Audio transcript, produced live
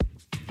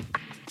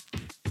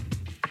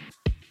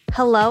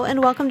Hello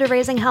and welcome to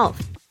Raising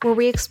Health, where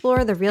we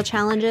explore the real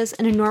challenges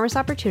and enormous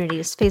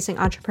opportunities facing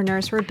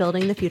entrepreneurs who are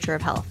building the future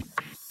of health.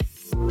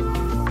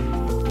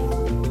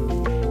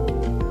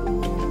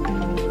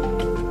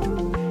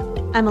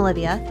 I'm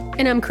Olivia.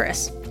 And I'm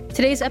Chris.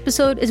 Today's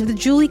episode is with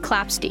Julie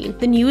Klapstein,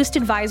 the newest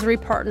advisory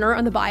partner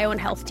on the Bio and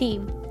Health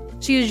team.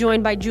 She is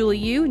joined by Julie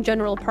Yoo,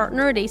 general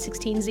partner at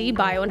A16Z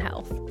Bio and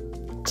Health.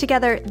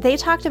 Together, they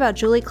talked about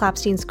Julie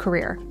Klapstein's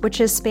career, which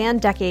has spanned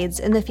decades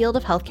in the field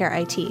of healthcare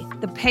IT.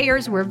 The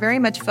payors were very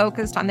much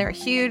focused on their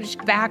huge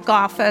back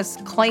office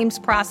claims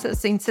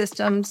processing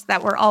systems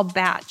that were all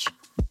batch.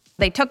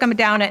 They took them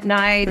down at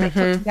night, they took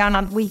them down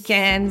on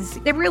weekends.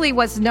 There really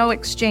was no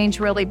exchange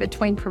really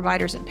between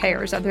providers and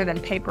payors other than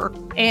paper.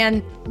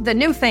 And the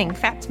new thing,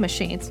 fax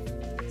machines.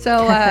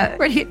 So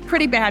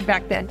pretty bad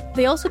back then.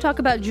 They also talk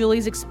about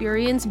Julie's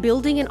experience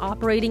building and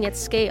operating at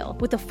scale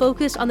with a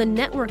focus on the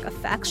network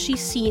effects she's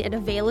seen at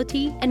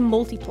Availity and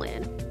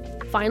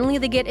MultiPlan. Finally,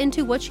 they get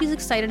into what she's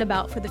excited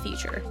about for the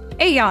future.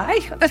 AI,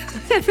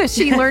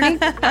 machine learning.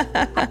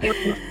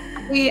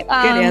 Good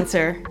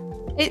answer.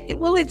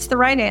 It's the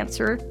right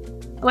answer.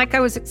 Like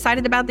I was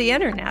excited about the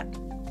internet,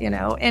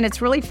 and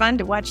it's really fun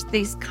to watch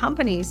these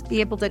companies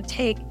be able to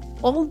take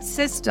old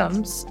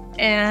systems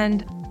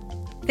and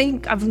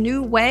think of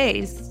new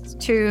ways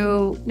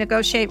to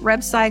negotiate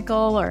rev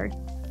cycle or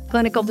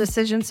clinical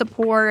decision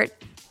support.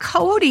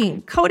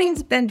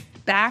 Coding's been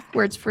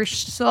backwards for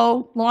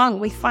so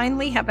long. We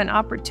finally have an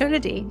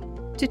opportunity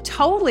to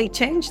totally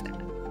change that.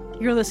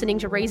 You're listening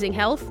to Raising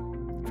Health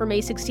from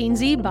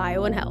A16Z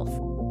Bio and Health.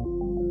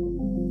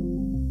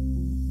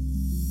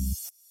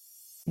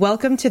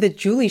 Welcome to the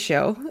Julie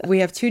Show. We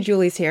have two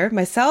Julies here,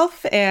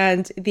 myself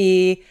and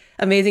the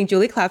amazing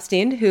Julie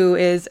Klapstein, who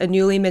is a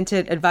newly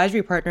minted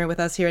advisory partner with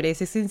us here at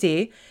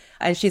A16Z.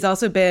 And she's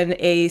also been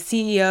a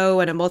CEO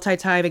and a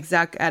multi-time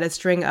exec at a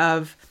string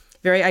of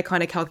very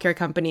iconic healthcare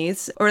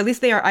companies, or at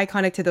least they are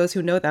iconic to those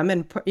who know them.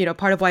 And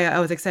part of why I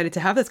was excited to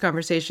have this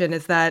conversation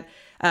is that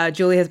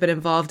Julie has been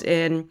involved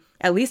in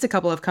at least a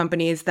couple of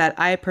companies that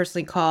I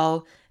personally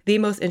call the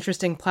most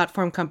interesting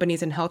platform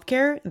companies in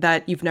healthcare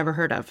that you've never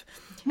heard of.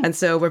 And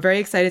so we're very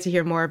excited to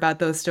hear more about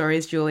those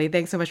stories, Julie.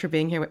 Thanks so much for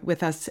being here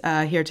with us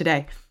here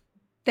today.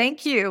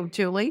 Thank you,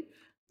 Julie.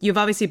 You've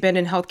obviously been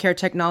in healthcare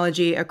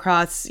technology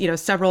across,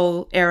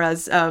 several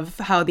eras of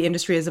how the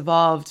industry has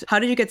evolved. How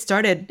did you get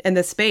started in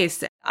this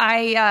space?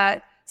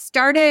 I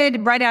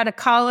started right out of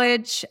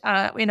college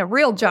in a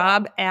real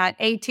job at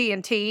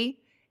AT&T,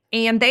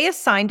 and they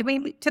assigned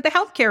me to the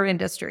healthcare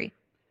industry.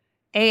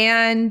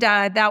 And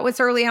that was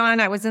early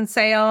on. I was in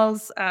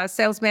sales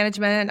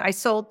management. I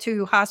sold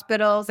to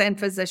hospitals and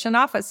physician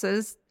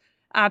offices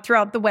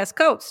throughout the West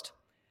Coast.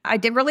 I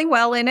did really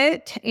well in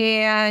it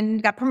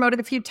and got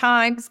promoted a few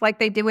times like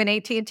they do in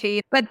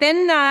AT&T. But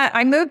then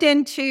I moved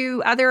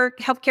into other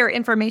healthcare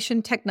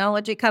information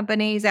technology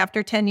companies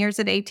after 10 years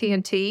at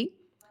AT&T.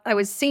 I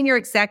was senior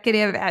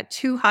executive at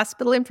two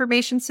hospital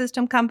information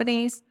system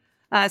companies,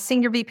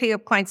 senior VP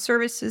of client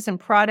services and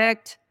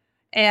product,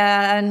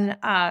 and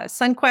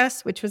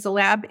Sunquest, which was a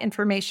lab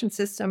information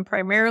system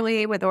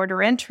primarily with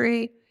order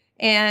entry.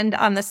 And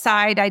on the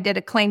side, I did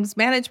a claims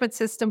management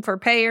system for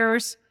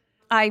payors.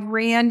 I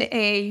ran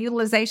a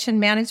utilization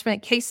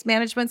management, case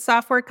management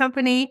software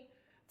company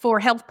for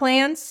health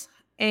plans.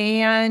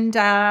 And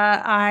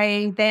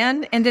I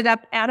then ended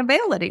up at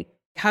Availity.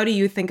 How do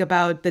you think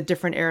about the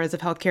different eras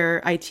of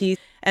healthcare IT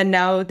and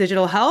now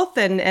digital health?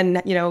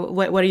 And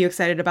what are you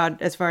excited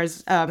about as far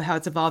as how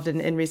it's evolved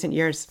in recent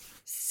years?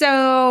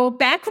 So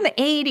back in the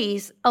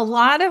 80s, a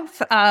lot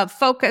of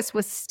focus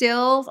was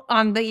still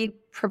on the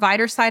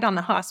provider side on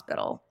the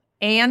hospital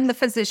and the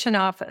physician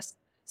office.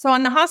 So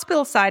on the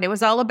hospital side, it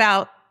was all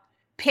about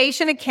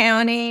patient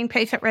accounting,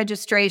 patient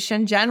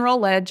registration, general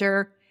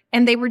ledger,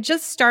 and they were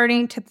just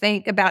starting to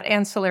think about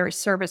ancillary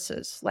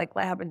services like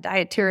lab and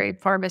dietary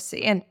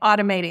pharmacy and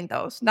automating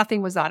those.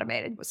 Nothing was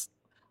automated. It was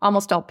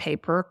almost all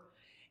paper.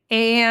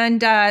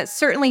 And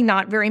certainly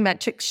not very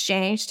much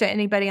exchange to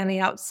anybody on the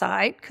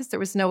outside because there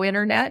was no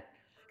internet.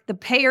 The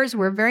payors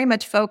were very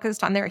much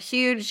focused on their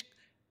huge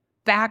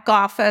back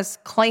office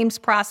claims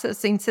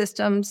processing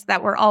systems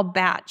that were all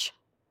batch.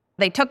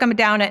 They took them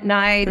down at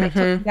night, they took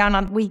them down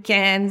on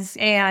weekends,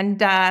 and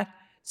there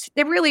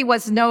really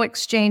was no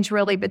exchange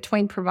really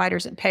between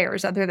providers and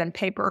payors other than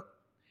paper.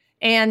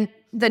 And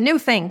the new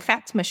thing,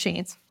 fax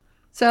machines.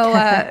 So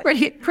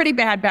pretty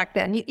bad back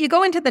then. You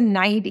go into the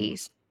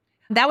 90s.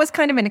 That was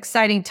kind of an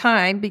exciting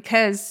time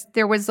because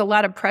there was a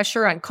lot of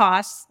pressure on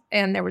costs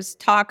and there was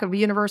talk of a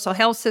universal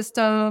health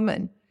system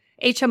and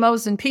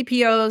HMOs and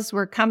PPOs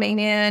were coming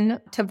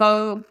in to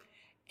vogue.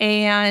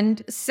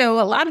 And so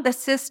a lot of the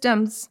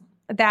systems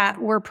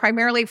that were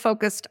primarily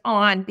focused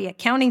on the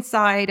accounting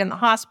side and the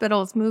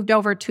hospitals moved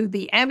over to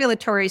the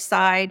ambulatory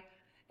side.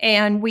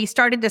 And we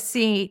started to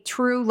see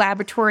true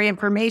laboratory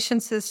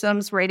information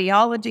systems,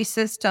 radiology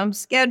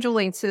systems,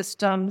 scheduling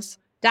systems,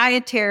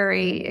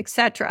 dietary, et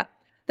cetera.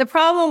 The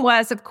problem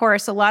was, of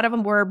course, a lot of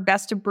them were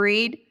best of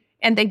breed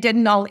and they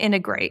didn't all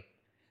integrate.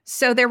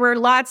 So there were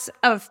lots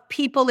of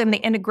people in the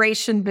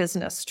integration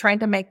business trying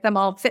to make them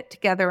all fit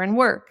together and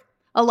work.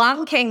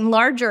 Along came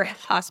larger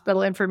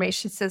hospital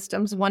information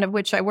systems, one of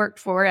which I worked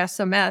for,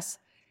 SMS,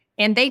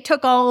 and they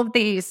took all of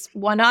these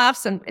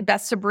one-offs and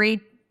best of breed,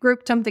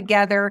 grouped them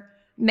together,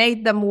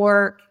 made them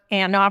work,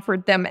 and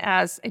offered them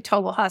as a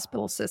total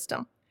hospital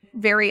system.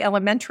 Very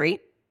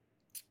elementary.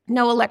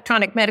 No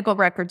electronic medical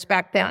records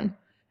back then.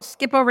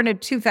 Skip over to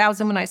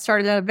 2000 when I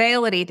started at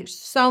Availity. There's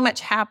so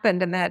much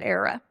happened in that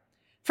era.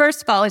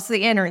 First of all, it's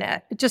the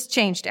internet. It just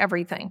changed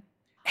everything.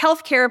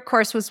 Healthcare, of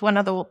course, was one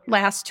of the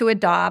last to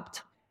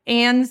adopt.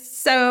 And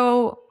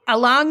so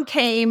along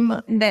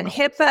came then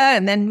HIPAA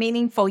and then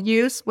meaningful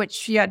use,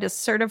 which you had to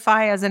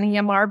certify as an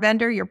EMR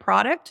vendor your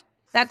product.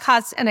 That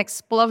caused an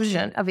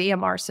explosion of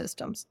EMR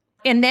systems.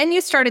 And then you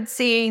started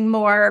seeing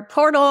more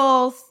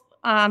portals,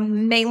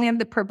 mainly on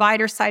the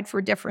provider side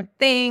for different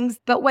things.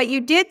 But what you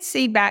did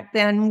see back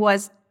then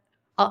was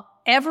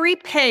every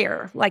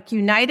payer, like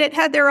United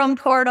had their own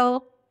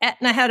portal,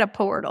 Aetna had a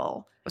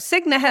portal,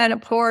 Cigna had a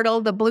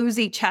portal, the Blues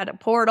each had a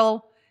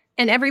portal,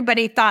 and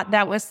everybody thought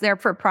that was their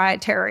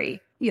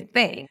proprietary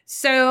thing.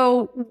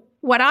 So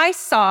what I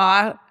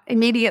saw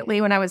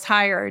immediately when I was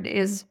hired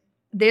is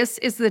this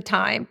is the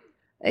time,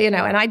 and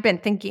I'd been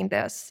thinking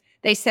this.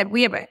 They said,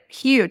 we have a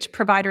huge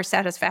provider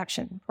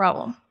satisfaction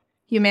problem.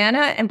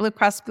 Humana and Blue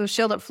Cross Blue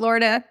Shield of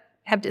Florida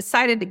have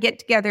decided to get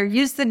together,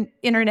 use the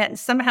internet, and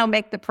somehow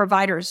make the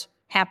providers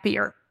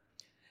happier.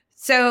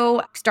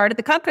 So started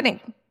the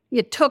company.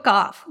 It took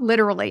off,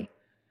 literally.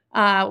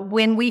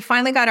 When we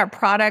finally got our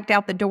product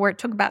out the door, it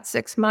took about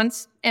 6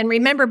 months. And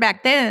remember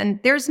back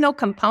then, there's no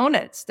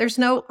components. There's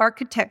no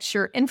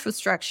architecture,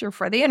 infrastructure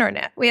for the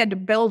internet. We had to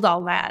build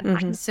all that,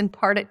 and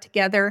part it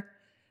together,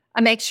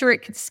 make sure it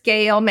could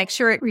scale, make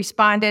sure it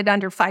responded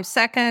under 5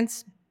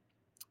 seconds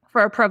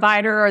for a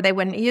provider or they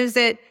wouldn't use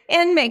it,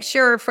 and make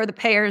sure for the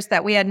payers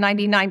that we had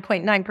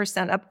 99.9%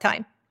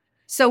 uptime.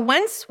 So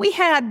once we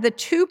had the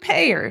 2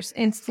 payers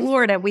in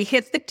Florida, we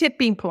hit the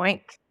tipping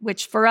point,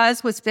 which for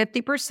us was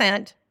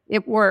 50%.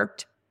 It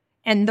worked.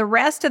 And the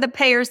rest of the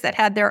payers that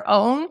had their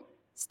own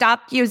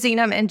stopped using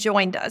them and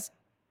joined us.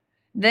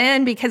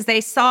 Then, because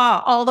they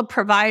saw all the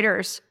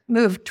providers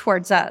move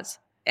towards us,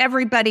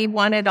 everybody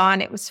wanted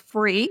on. It was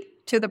free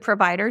to the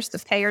providers. The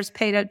payers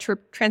paid a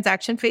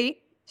transaction fee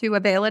to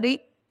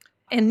Availity.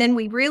 And then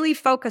we really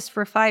focused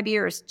for 5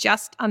 years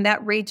just on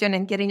that region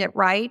and getting it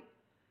right.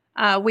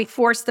 We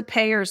forced the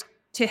payers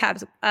to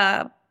have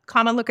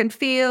common look and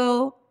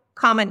feel,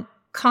 common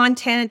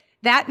content.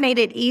 That made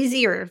it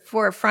easier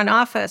for a front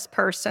office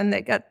person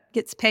that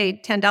gets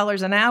paid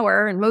 $10 an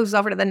hour and moves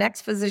over to the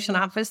next physician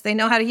office. They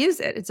know how to use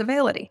it. It's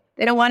Availity.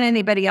 They don't want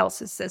anybody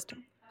else's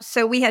system.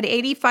 So we had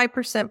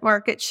 85%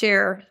 market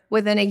share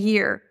within a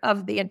year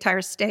of the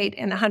entire state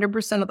and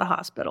 100% of the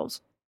hospitals.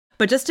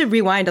 But just to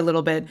rewind a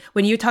little bit,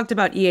 when you talked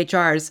about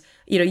EHRs,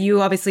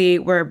 you obviously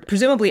were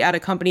presumably at a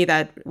company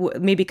that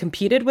maybe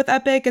competed with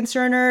Epic and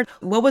Cerner.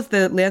 What was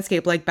the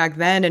landscape like back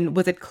then? And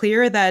was it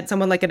clear that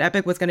someone like an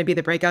Epic was going to be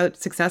the breakout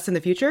success in the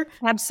future?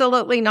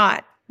 Absolutely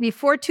not.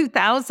 Before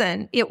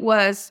 2000, it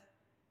was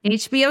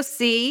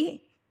HBOC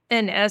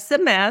and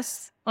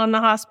SMS on the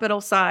hospital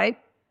side,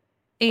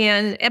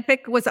 and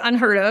Epic was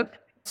unheard of.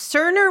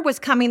 Cerner was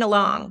coming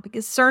along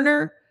because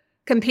Cerner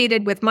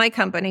competed with my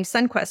company,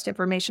 SunQuest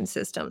Information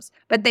Systems.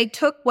 But they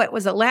took what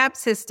was a lab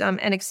system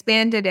and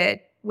expanded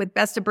it with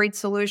best-of-breed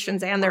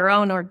solutions and their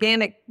own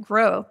organic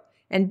growth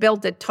and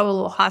built a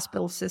total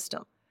hospital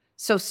system.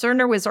 So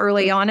Cerner was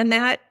early on in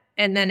that.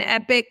 And then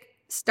Epic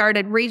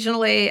started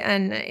regionally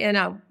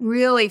and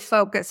really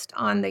focused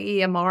on the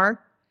EMR.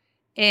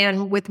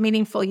 And with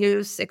meaningful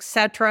use, et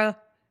cetera,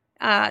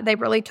 they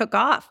really took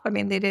off. I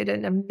mean, they did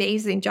an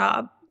amazing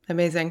job.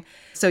 Amazing.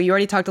 So you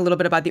already talked a little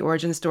bit about the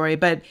origin story,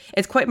 but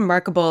it's quite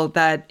remarkable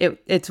that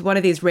it's one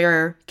of these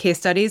rare case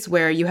studies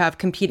where you have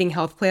competing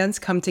health plans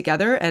come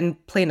together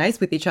and play nice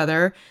with each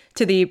other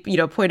to the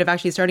point of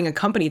actually starting a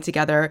company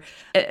together.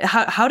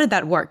 How did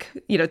that work?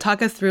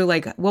 Talk us through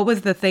what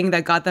was the thing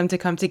that got them to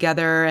come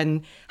together,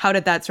 and how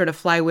did that sort of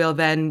flywheel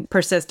then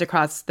persist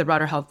across the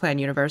broader health plan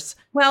universe?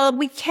 Well,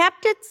 we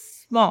kept it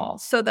small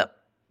so that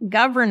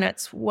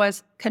governance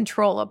was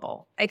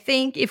controllable. I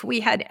think if we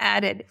had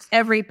added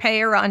every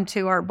payer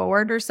onto our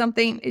board or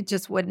something, it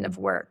just wouldn't have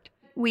worked.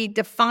 We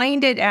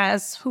defined it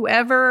as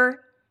whoever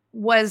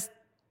was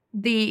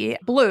the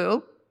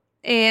blue,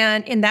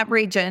 and in that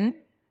region,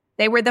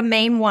 they were the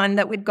main one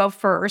that would go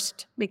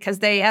first because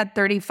they had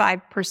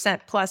 35%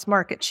 plus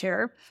market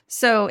share.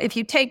 So if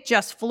you take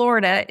just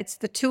Florida, it's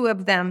the 2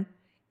 of them.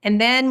 And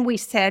then we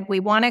said, we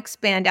want to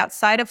expand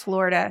outside of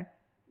Florida.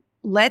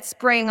 Let's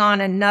bring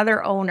on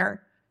another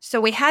owner. So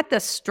we had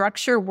the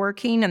structure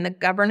working and the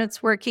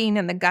governance working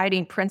and the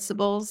guiding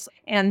principles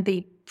and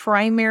the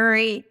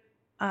primary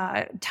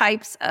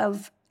types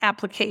of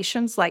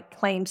applications like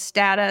claim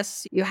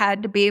status. You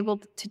had to be able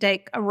to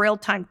take a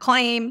real-time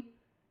claim.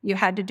 You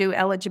had to do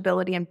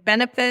eligibility and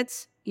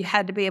benefits. You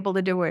had to be able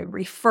to do a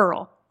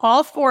referral.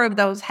 All 4 of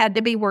those had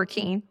to be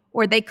working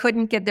or they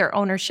couldn't get their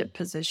ownership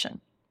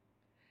position.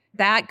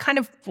 That kind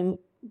of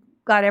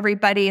got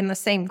everybody in the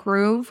same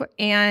groove.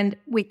 And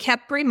we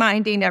kept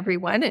reminding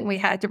everyone, and we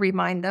had to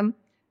remind them,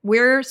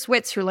 we're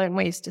Switzerland,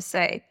 we used to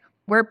say.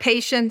 We're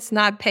patients,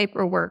 not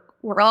paperwork.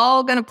 We're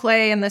all going to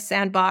play in the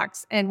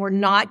sandbox, and we're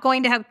not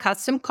going to have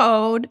custom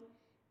code,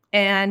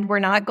 and we're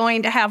not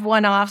going to have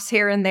one-offs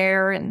here and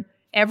there, and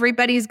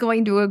everybody's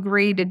going to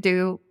agree to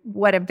do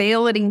what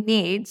Availity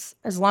needs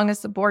as long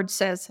as the board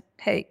says,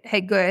 hey,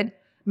 good.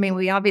 I mean,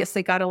 we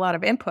obviously got a lot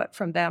of input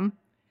from them.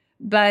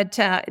 But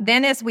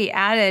then as we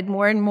added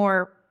more and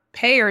more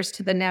payors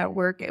to the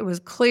network, it was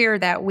clear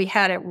that we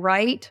had it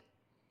right.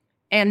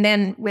 And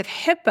then with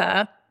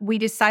HIPAA, we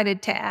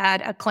decided to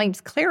add a claims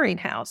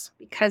clearinghouse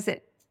because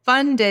it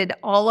funded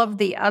all of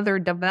the other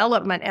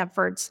development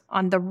efforts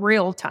on the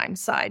real-time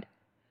side.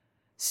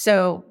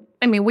 So,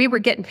 I mean, we were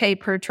getting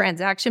paid per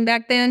transaction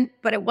back then,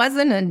 but it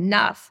wasn't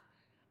enough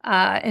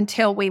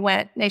until we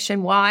went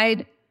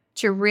nationwide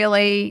to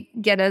really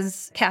get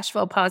us cash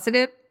flow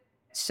positive.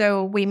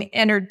 So we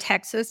entered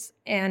Texas,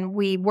 and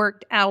we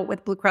worked out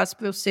with Blue Cross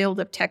Blue Shield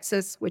of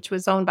Texas, which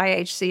was owned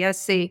by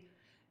HCSC,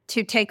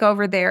 to take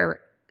over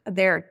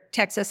their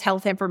Texas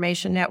Health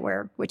Information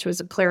Network, which was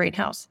a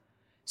clearinghouse.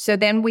 So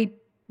then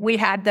we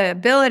had the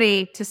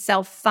ability to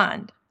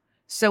self-fund.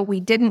 So we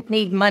didn't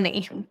need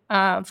money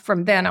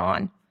from then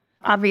on,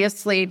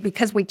 obviously,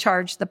 because we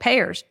charged the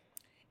payers.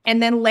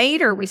 And then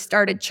later we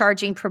started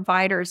charging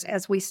providers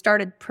as we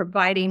started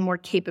providing more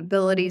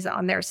capabilities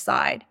on their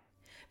side.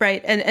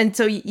 Right. And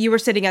so you were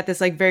sitting at this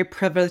like very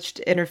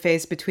privileged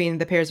interface between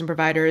the payers and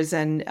providers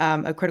and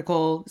a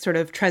critical sort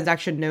of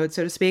transaction node,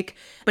 so to speak.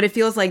 But it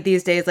feels like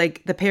these days,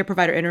 like the payer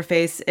provider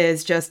interface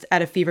is just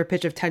at a fever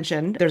pitch of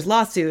tension. There's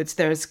lawsuits,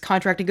 there's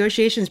contract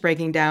negotiations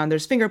breaking down,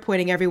 there's finger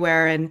pointing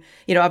everywhere. And,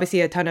 you know,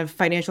 obviously a ton of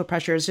financial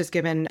pressures just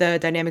given the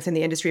dynamics in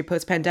the industry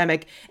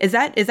post-pandemic. Is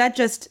that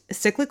just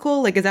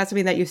cyclical? Like, is that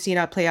something that you've seen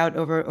play out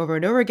over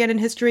and over again in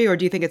history? Or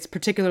do you think it's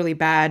particularly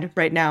bad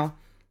right now?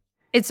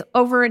 It's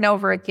over and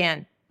over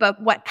again. But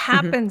what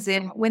happens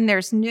when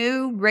there's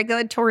new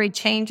regulatory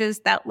changes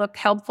that look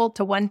helpful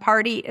to one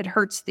party, it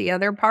hurts the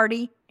other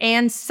party.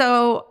 And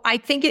so I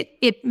think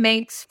it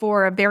makes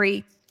for a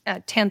very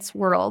tense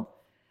world.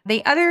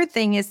 The other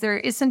thing is there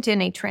isn't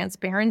any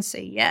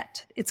transparency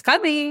yet. It's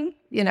coming,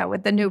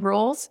 with the new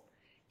rules.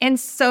 And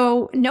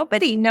so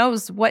nobody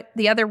knows what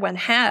the other one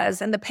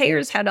has. And the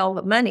payers had all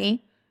the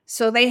money.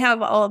 So they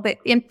have all the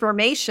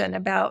information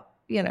about,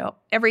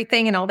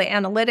 everything and all the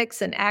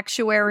analytics and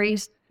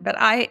actuaries. But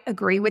I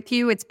agree with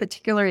you. It's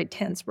particularly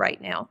tense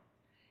right now.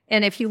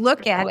 And if you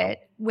look at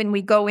it, when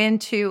we go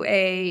into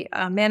a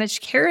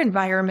managed care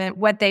environment,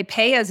 what they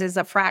pay us is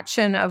a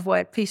fraction of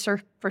what fee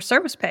for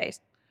service pays.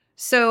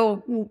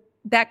 So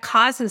that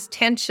causes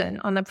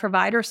tension on the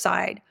provider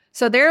side.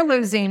 So they're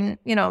losing,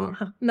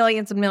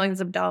 millions and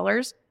millions of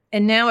dollars.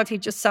 And now if you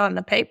just saw in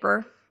the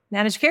paper,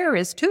 managed care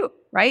is too,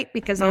 right?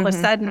 Because all of a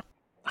sudden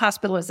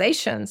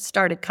hospitalizations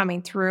started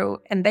coming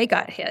through and they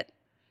got hit.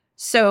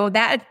 So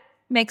that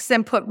makes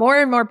them put more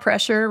and more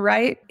pressure,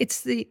 right?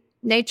 It's the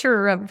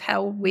nature of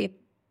how we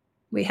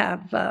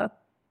have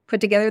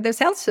put together this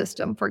health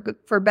system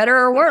for better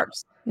or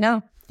worse.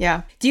 No.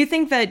 Yeah. Do you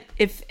think that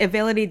if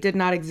Availity did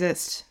not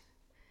exist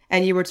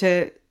and you were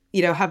to,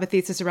 have a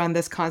thesis around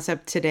this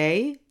concept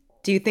today,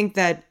 do you think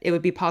that it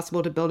would be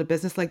possible to build a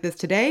business like this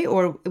today?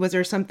 Or was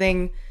there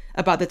something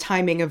about the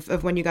timing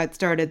of when you got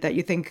started that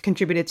you think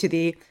contributed to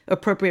the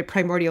appropriate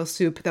primordial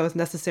soup that was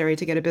necessary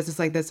to get a business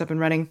like this up and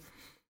running?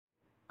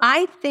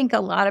 I think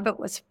a lot of it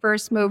was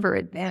first mover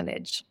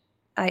advantage.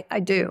 I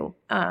do.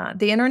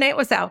 The internet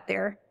was out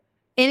there.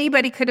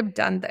 Anybody could have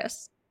done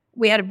this.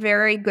 We had a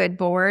very good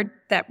board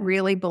that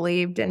really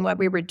believed in what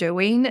we were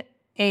doing.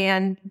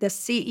 And the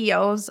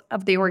CEOs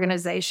of the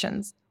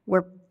organizations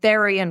were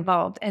very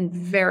involved and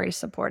very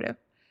supportive.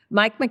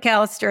 Mike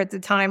McAllister at the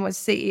time was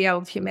CEO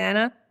of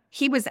Humana.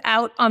 He was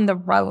out on the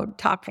road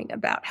talking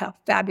about how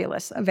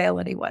fabulous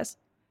Availity was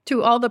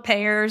to all the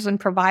payers and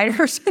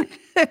providers,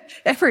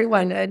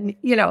 everyone. And,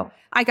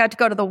 I got to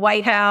go to the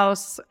White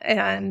House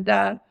and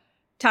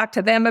talk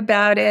to them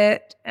about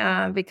it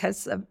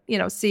because of,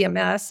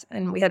 CMS,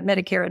 and we had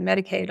Medicare and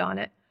Medicaid on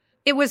it.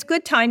 It was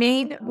good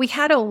timing. We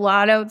had a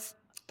lot of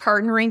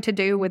partnering to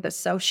do with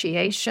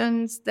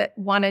associations that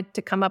wanted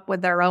to come up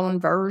with their own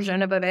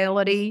version of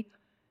Availity.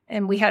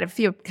 And we had a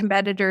few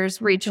competitors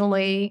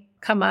regionally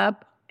come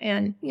up,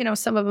 and,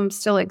 some of them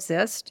still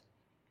exist.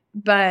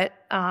 But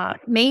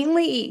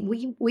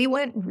mainly, we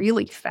went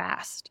really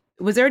fast.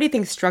 Was there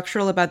anything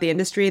structural about the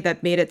industry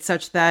that made it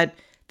such that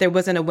there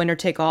wasn't a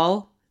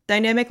winner-take-all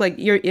dynamic? Like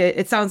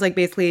it sounds like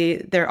basically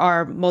there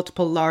are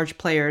multiple large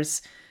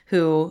players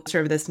who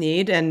serve this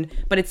need,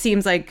 but it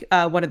seems like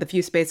one of the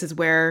few spaces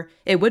where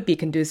it would be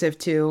conducive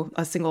to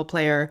a single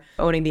player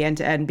owning the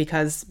end-to-end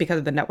because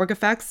of the network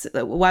effects.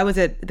 Why was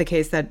it the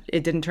case that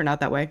it didn't turn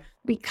out that way?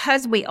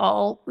 Because we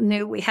all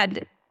knew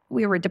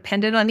we were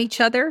dependent on each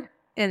other,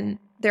 and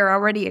there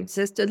already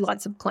existed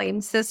lots of claim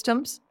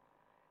systems.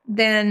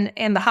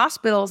 And the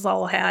hospitals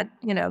all had,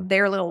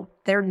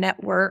 their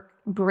network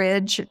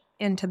bridge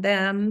into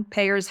them.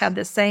 Payers had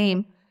the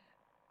same.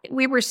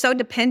 we were so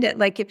dependent.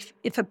 Like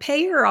if a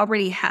payer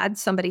already had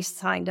somebody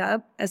signed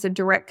up as a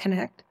direct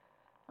connect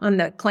on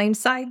the claim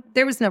side,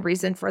 there was no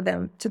reason for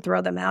them to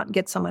throw them out and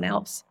get someone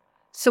else.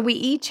 So we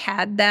each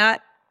had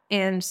that.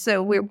 And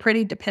so we were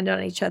pretty dependent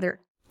on each other.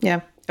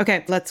 Yeah.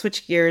 Okay, let's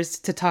switch gears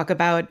to talk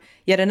about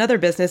yet another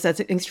business that's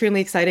extremely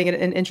exciting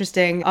and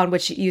interesting, on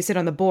which you sit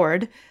on the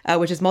board,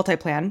 which is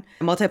MultiPlan.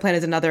 MultiPlan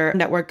is another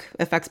network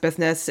effects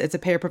business. It's a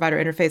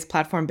payer-provider interface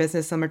platform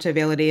business similar to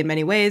Availity in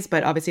many ways,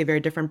 but obviously a very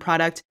different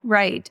product.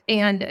 Right.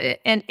 And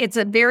it's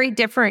a very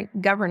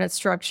different governance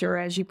structure,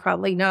 as you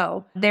probably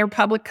know. They're a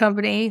public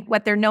company.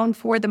 What they're known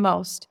for the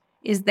most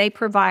is they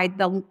provide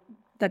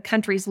the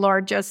country's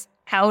largest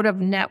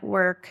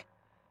out-of-network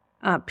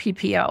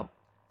PPO.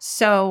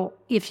 So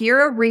if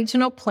you're a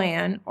regional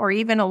plan or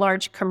even a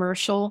large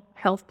commercial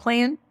health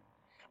plan,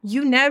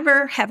 you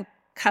never have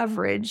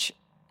coverage,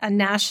 a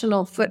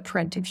national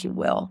footprint, if you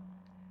will.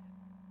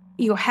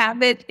 You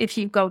have it if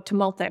you go to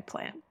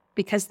MultiPlan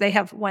because they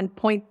have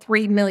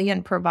 1.3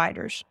 million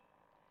providers.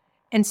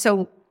 And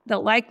so the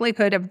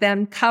likelihood of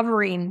them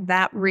covering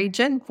that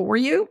region for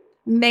you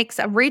makes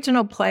a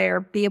regional player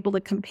be able to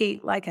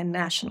compete like a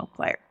national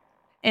player.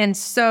 And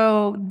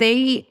so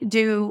they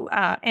do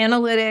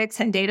analytics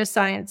and data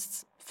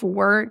science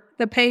for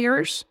the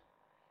payers.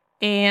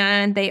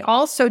 And they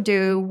also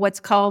do what's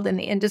called in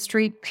the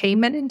industry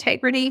payment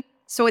integrity.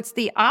 So it's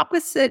the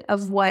opposite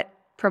of what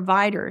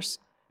providers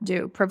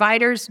do.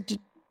 Providers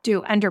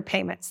do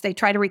underpayments. They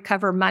try to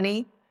recover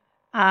money.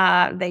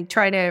 They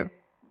try to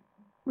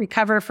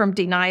recover from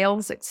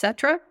denials, et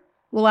cetera.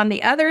 Well, on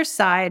the other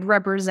side,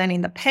 representing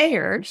the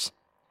payers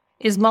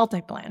is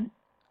MultiPlan.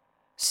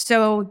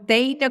 So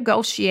they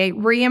negotiate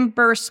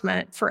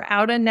reimbursement for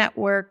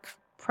out-of-network,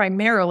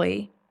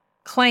 primarily,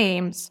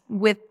 claims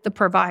with the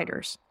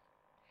providers.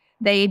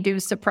 They do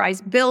surprise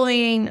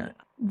billing.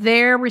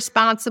 They're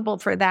responsible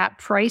for that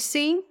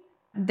pricing.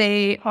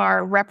 They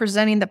are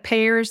representing the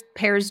payers.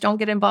 Payers don't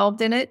get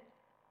involved in it.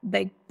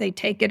 They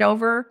take it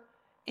over,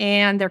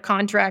 and they're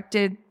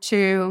contracted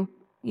to,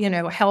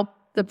 help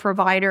the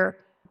provider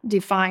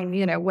define,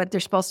 what they're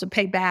supposed to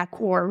pay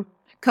back or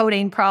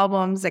coding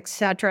problems, et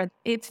cetera.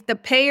 If the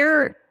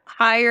payer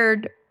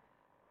hired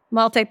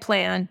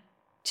MultiPlan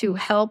to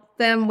help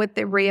them with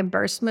the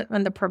reimbursement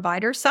on the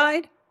provider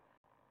side,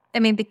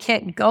 they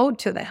can't go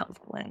to the health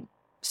plan.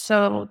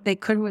 So they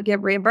couldn't get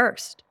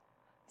reimbursed.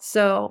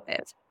 So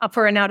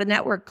for an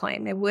out-of-network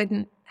claim, it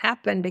wouldn't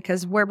happen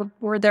because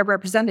we're their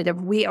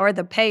representative. We are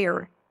the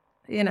payer,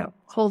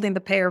 holding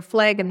the payer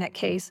flag in that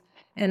case.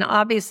 And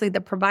obviously the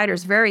provider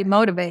is very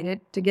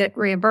motivated to get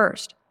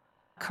reimbursed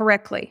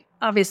correctly.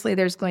 Obviously,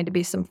 there's going to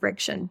be some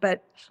friction,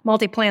 but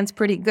MultiPlan's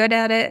pretty good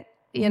at it.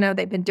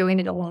 They've been doing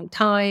it a long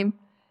time,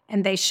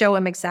 and they show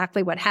them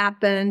exactly what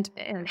happened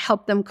and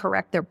help them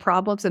correct their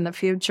problems in the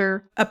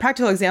future. A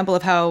practical example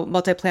of how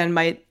MultiPlan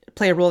might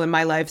play a role in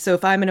my life. So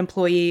if I'm an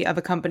employee of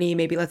a company,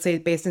 maybe let's say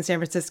based in San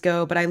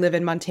Francisco, but I live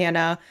in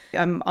Montana,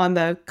 I'm on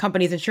the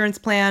company's insurance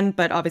plan,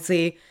 but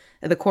obviously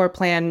the core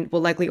plan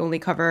will likely only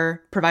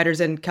cover providers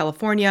in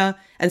California.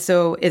 And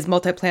so is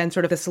MultiPlan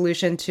sort of a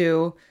solution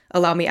to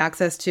allow me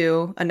access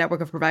to a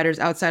network of providers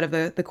outside of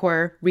the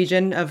core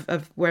region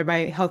of where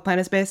my health plan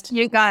is based?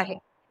 You got it.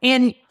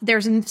 And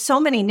there's so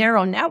many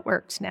narrow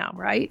networks now,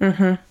 right?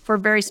 Mm-hmm. For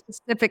very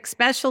specific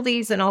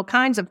specialties and all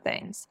kinds of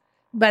things.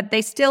 But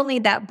they still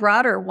need that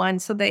broader one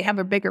so they have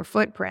a bigger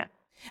footprint.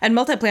 And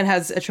MultiPlan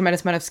has a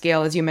tremendous amount of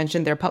scale. As you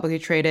mentioned, they're publicly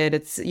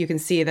traded. You can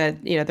see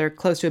that, they're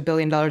close to $1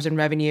 billion in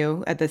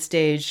revenue at this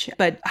stage.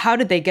 But how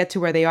did they get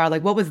to where they are?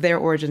 Like, what was their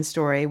origin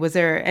story? Was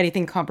there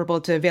anything comparable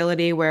to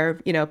Availity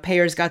where,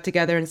 payers got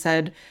together and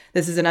said,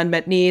 this is an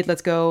unmet need,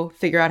 let's go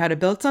figure out how to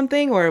build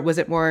something? Or was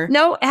it more?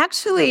 No,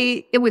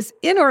 actually, it was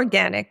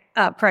inorganic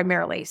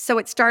primarily. So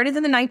it started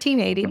in the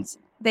 1980s.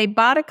 They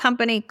bought a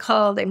company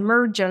called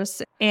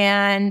Emergence,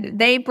 and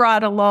they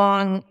brought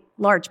along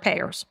large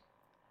payers.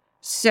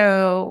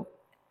 So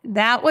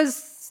that was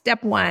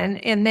step one.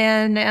 And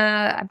then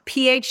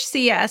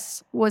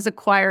PHCS was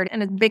acquired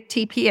in a big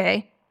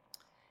TPA.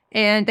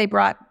 And they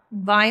brought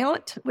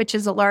Viant, which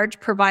is a large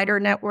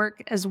provider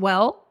network as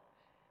well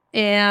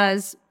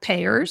as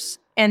payers.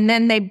 And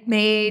then they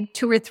made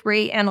 2 or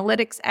 3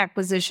 analytics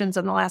acquisitions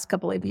in the last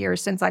couple of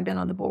years since I've been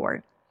on the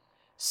board.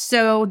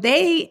 So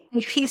they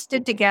pieced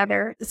it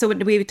together. So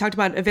we talked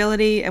about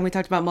Availity and we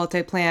talked about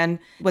MultiPlan.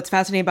 What's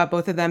fascinating about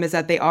both of them is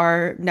that they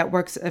are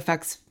networks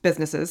effects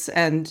businesses.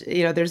 And,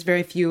 there's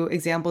very few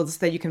examples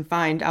that you can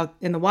find out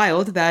in the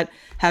wild that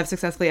have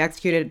successfully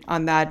executed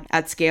on that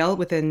at scale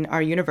within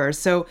our universe.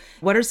 So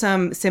what are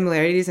some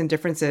similarities and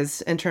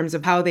differences in terms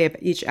of how they have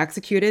each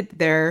executed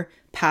their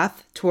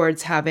path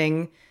towards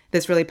having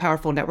this really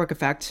powerful network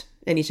effect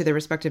in each of their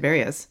respective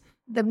areas?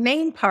 The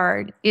main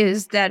part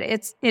is that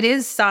it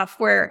is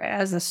software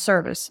as a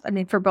service.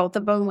 For both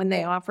of them, when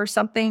they offer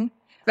something,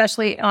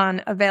 especially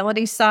on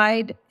Availity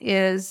side,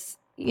 is,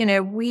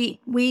 we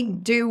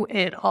do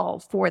it all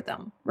for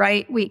them,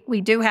 right?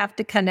 We do have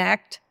to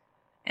connect,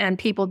 and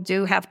people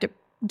do have to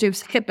do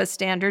HIPAA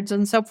standards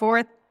and so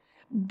forth.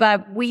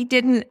 But we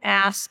didn't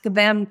ask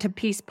them to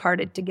piece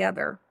part it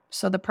together.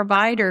 So the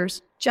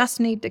providers just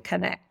need to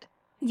connect.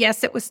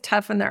 Yes, it was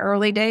tough in the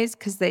early days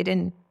because they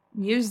didn't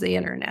use the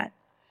internet.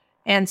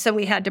 And so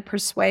we had to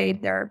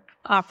persuade their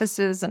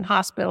offices and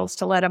hospitals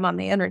to let them on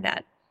the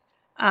internet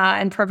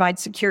and provide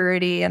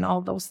security and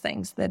all those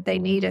things that they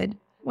needed.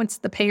 Once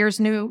the payers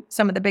knew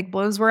some of the big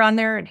blues were on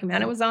there and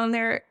Humana was on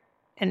there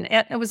and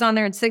Aetna was on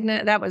there and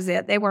Cigna, that was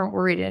it. They weren't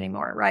worried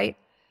anymore, right?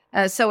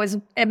 So it's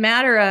a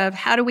matter of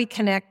how do we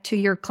connect to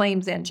your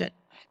claims engine?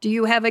 Do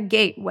you have a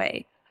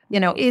gateway?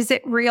 Is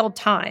it real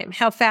time?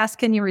 How fast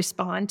can you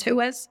respond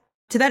to us?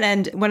 To that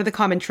end, one of the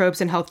common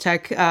tropes in health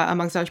tech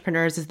amongst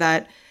entrepreneurs is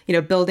that,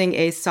 building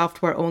a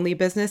software-only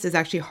business is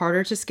actually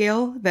harder to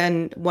scale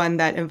than one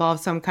that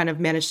involves some kind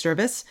of managed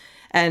service.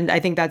 And I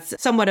think that's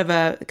somewhat of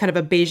a kind of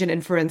a Bayesian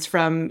inference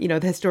from, the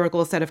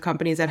historical set of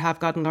companies that have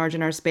gotten large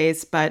in our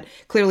space. But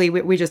clearly,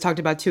 we just talked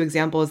about two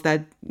examples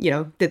that,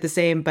 did the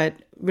same, but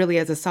really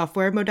as a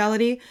software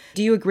modality.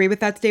 Do you agree with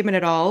that statement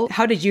at all?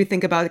 How did you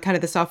think about kind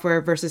of the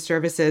software versus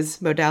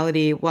services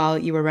modality while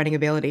you were running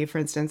Availity, for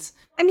instance?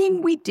 I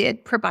mean, we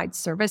did provide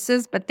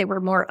services, but they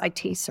were more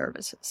IT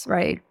services,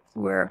 right?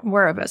 We're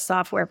more of a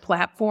software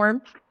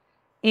platform.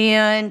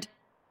 But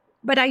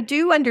I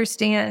do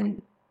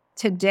understand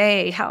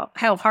today how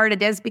hard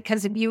it is,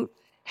 because if you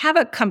have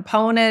a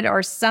component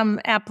or some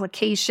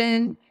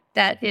application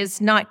that is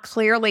not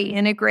clearly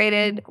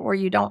integrated, or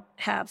you don't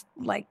have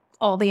like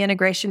all the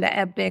integration to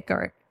Epic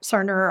or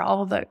Cerner or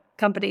all the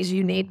companies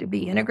you need to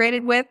be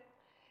integrated with,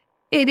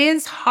 it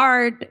is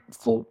hard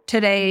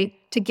today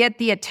to get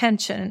the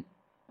attention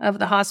of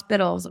the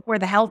hospitals or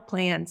the health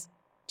plans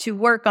to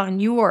work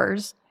on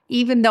yours,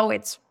 even though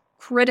it's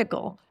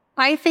critical.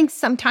 I think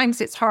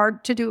sometimes it's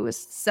hard to do is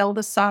sell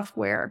the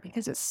software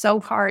because it's so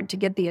hard to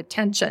get the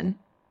attention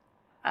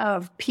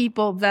of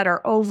people that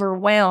are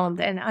overwhelmed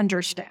and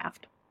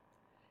understaffed.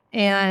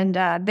 And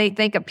they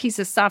think a piece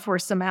of software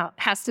somehow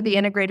has to be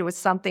integrated with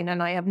something,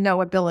 and I have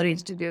no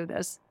abilities to do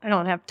this. I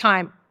don't have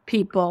time,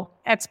 people,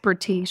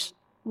 expertise,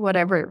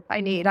 whatever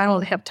I need. I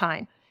don't have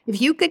time.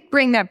 If you could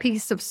bring that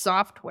piece of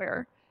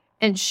software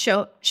and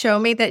show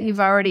me that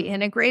you've already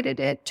integrated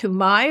it to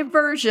my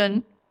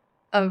version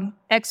of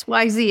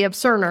XYZ of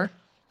Cerner,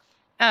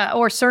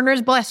 or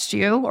Cerner's blessed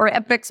you, or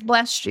Epic's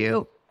blessed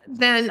you,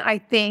 then I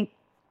think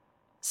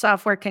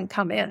software can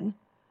come in.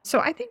 So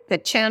I think the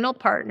channel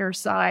partner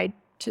side,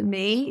 to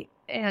me,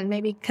 and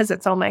maybe because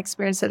it's all my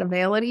experience at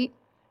Availity,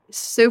 is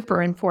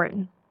super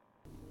important.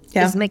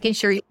 Yeah. Is making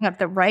sure you have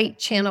the right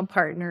channel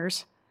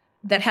partners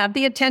that have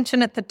the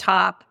attention at the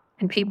top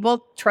and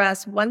people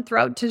trust, one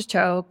throat to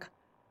choke,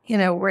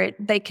 where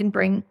they can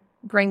bring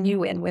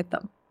you in with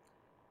them.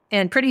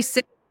 And pretty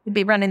soon you'll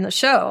be running the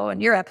show,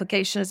 and your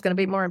application is going to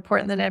be more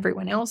important than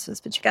everyone else's,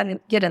 but you got to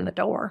get in the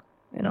door.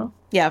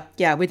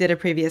 Yeah. We did a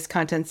previous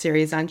content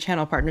series on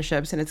channel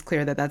partnerships, and it's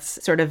clear that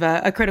that's sort of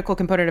a critical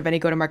component of any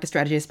go-to-market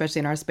strategy, especially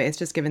in our space,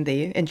 just given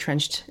the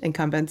entrenched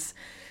incumbents.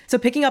 So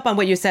picking up on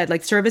what you said,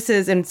 like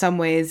services, in some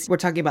ways, we're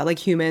talking about like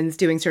humans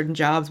doing certain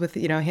jobs with,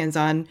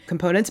 hands-on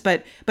components.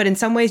 But in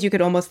some ways, you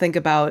could almost think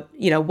about,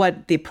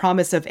 what the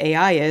promise of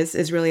AI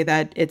is really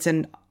that it's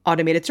an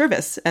automated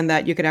service, and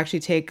that you could actually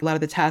take a lot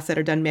of the tasks that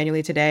are done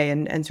manually today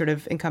and sort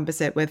of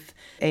encompass it with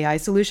AI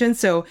solutions.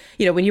 So,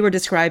 when you were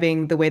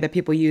describing the way that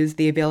people use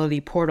the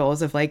Availity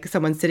portals of like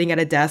someone sitting at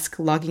a desk,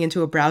 logging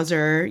into a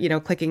browser,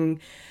 clicking,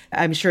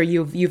 I'm sure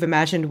you've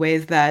imagined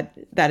ways that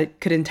it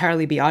could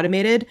entirely be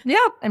automated. Yeah.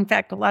 In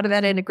fact, a lot of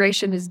that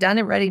integration is done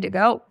and ready to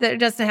go. It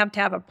doesn't have to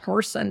have a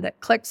person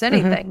that clicks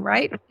anything,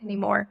 right,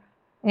 anymore.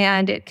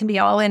 And it can be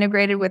all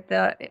integrated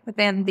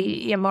within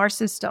the EMR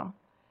system.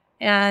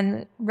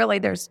 And really,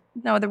 there's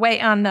no other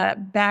way. On the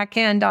back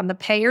end, on the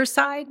payer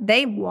side,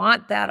 they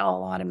want that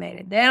all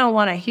automated. They don't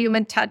want a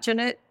human touching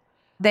it.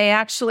 They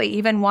actually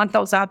even want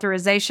those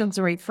authorizations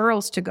and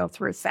referrals to go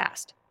through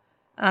fast.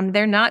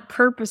 They're not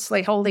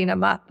purposely holding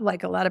them up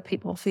like a lot of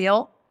people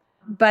feel.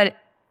 But,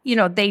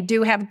 they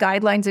do have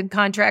guidelines and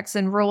contracts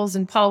and rules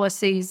and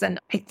policies. And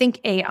I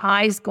think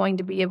AI is going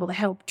to be able to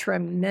help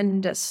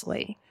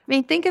tremendously. I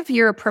mean, think if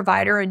you're a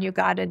provider and you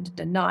got into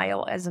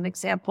denial, as an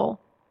example.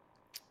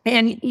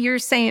 And you're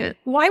saying,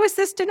 why was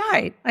this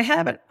denied? I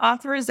have an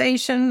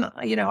authorization,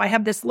 I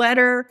have this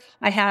letter,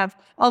 I have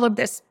all of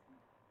this.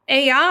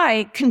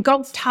 AI can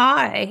go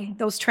tie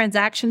those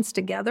transactions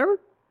together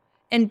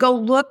and go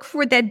look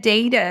for the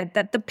data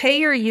that the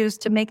payer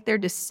used to make their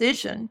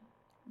decision.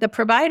 The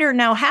provider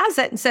now has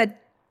it and said,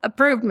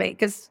 approve me,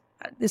 because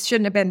this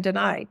shouldn't have been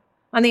denied.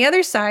 On the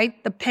other side,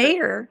 the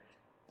payer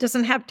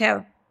doesn't have to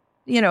have,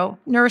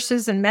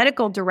 nurses and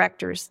medical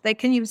directors. They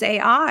can use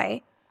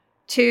AI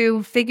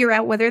to figure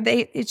out whether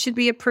it should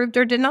be approved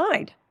or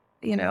denied,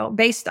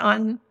 based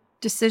on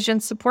decision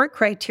support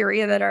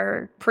criteria that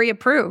are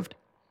pre-approved.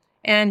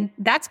 And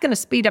that's going to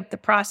speed up the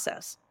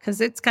process because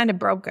it's kind of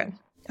broken.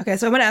 Okay,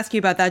 so I want to ask you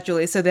about that,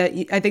 Julie. So that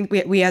I think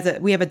we have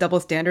a double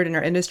standard in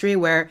our industry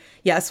where,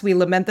 yes, we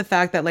lament the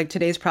fact that like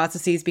today's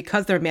processes,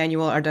 because they're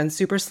manual, are done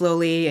super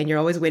slowly and you're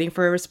always waiting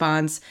for a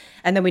response.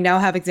 And then we now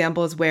have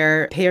examples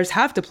where payers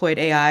have deployed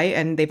AI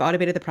and they've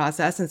automated the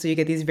process. And so you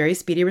get these very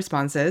speedy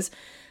responses.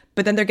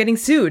 but then they're getting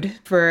sued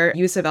for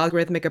use of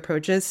algorithmic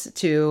approaches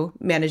to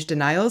manage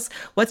denials.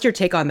 What's your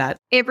take on that?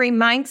 It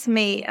reminds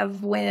me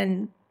of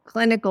when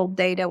clinical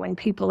data, when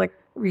people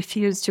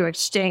refused to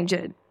exchange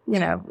it,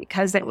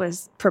 because it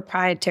was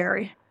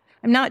proprietary.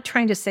 I'm not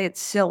trying to say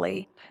it's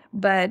silly,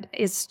 but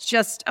it's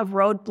just a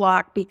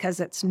roadblock because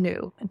it's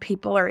new and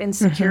people are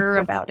insecure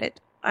about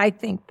it. I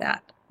think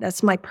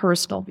that's my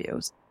personal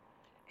views.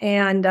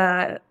 And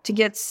to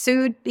get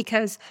sued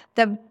because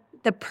the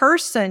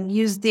person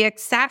used the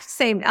exact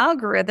same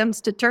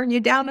algorithms to turn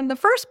you down in the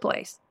first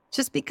place,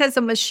 just because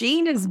a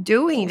machine is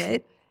doing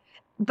it.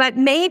 But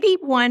maybe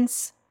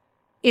once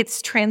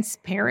it's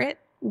transparent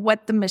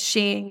what the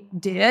machine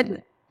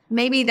did,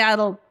 maybe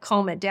that'll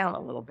calm it down a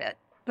little bit.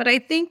 But I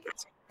think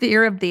it's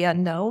fear of the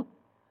unknown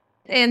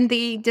and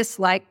the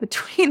dislike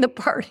between the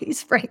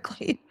parties,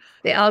 frankly,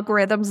 the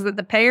algorithms that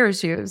the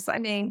payers use.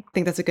 I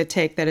think that's a good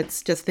take, that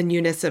it's just the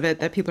newness of it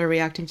that people are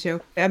reacting to.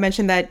 I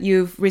mentioned that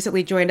you've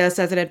recently joined us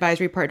as an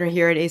advisory partner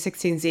here at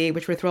A16Z,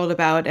 which we're thrilled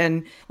about.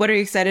 And what are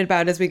you excited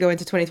about as we go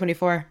into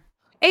 2024?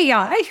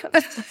 AI,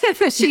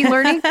 machine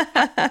learning.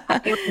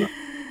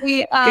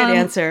 Good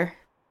answer.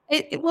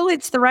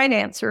 It's the right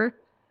answer.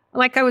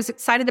 Like, I was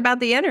excited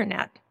about the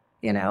internet,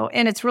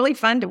 and it's really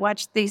fun to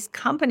watch these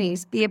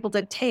companies be able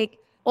to take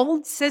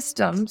old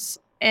systems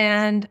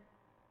and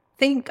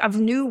think of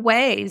new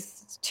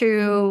ways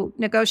to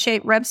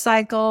negotiate rev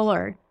cycle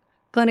or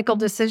clinical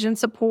decision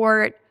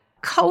support.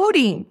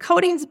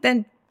 Coding's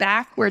been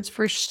backwards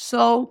for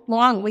so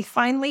long. We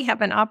finally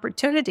have an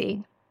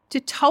opportunity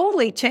to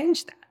totally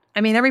change that.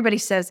 Everybody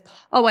says,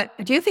 oh, what,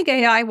 do you think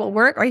AI will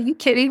work? Are you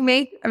kidding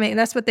me?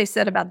 That's what they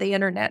said about the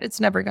internet. It's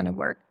never going to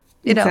work.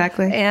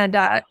 Exactly. And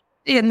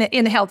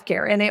in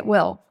healthcare, and it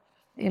will,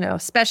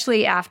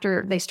 especially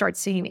after they start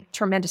seeing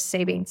tremendous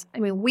savings.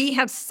 We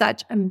have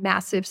such a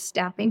massive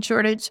staffing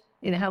shortage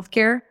in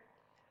healthcare,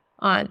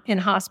 in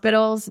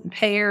hospitals and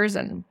payers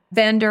and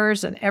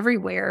vendors and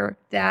everywhere,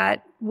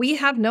 that we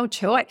have no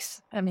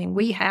choice.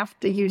 We have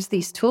to use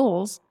these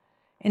tools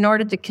in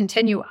order to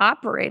continue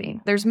operating.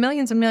 There's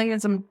millions and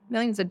millions and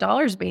millions of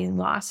dollars being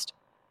lost.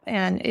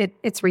 And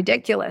it's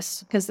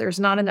ridiculous because there's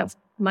not enough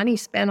money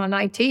spent on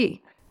IT in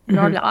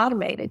order to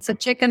automate. It's a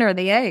chicken or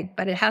the egg,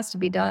 but it has to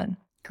be done.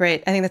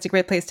 Great. I think that's a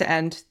great place to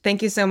end.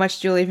 Thank you so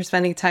much, Julie, for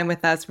spending time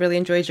with us. Really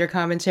enjoyed your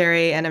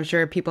commentary, and I'm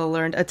sure people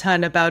learned a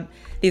ton about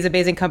these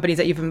amazing companies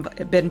that you've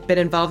been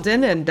involved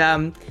in and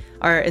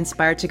are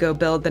inspired to go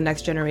build the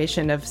next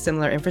generation of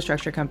similar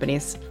infrastructure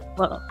companies.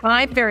 Well,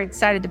 I'm very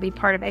excited to be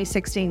part of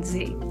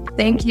A16Z.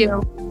 Thank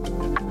you.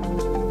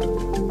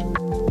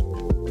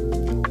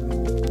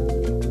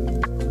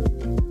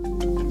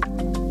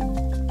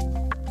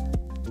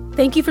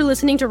 Thank you for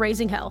listening to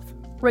Raising Health.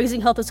 Raising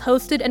Health is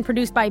hosted and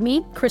produced by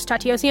me, Chris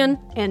Tatiosian,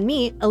 and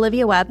me,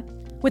 Olivia Webb,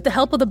 with the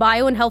help of the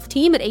bio and health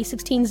team at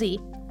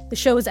A16Z. The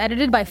show is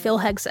edited by Phil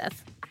Hegseth.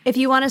 If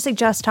you want to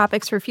suggest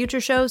topics for future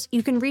shows,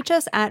 you can reach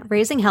us at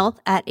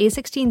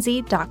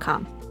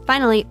raisinghealth@a16z.com.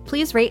 Finally,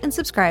 please rate and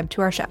subscribe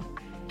to our show.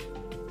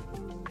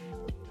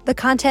 The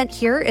content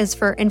here is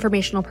for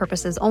informational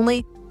purposes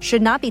only,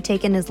 should not be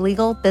taken as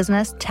legal,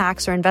 business,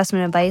 tax, or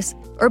investment advice,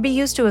 or be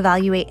used to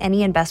evaluate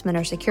any investment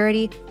or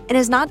security, and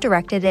is not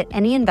directed at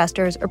any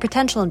investors or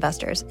potential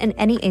investors in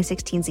any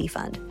A16Z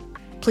fund.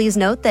 Please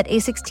note that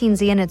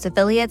A16Z and its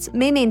affiliates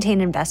may maintain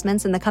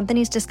investments in the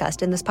companies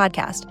discussed in this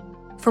podcast.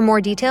 For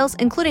more details,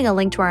 including a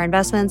link to our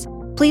investments,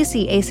 please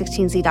see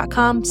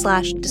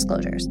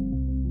a16z.com/disclosures.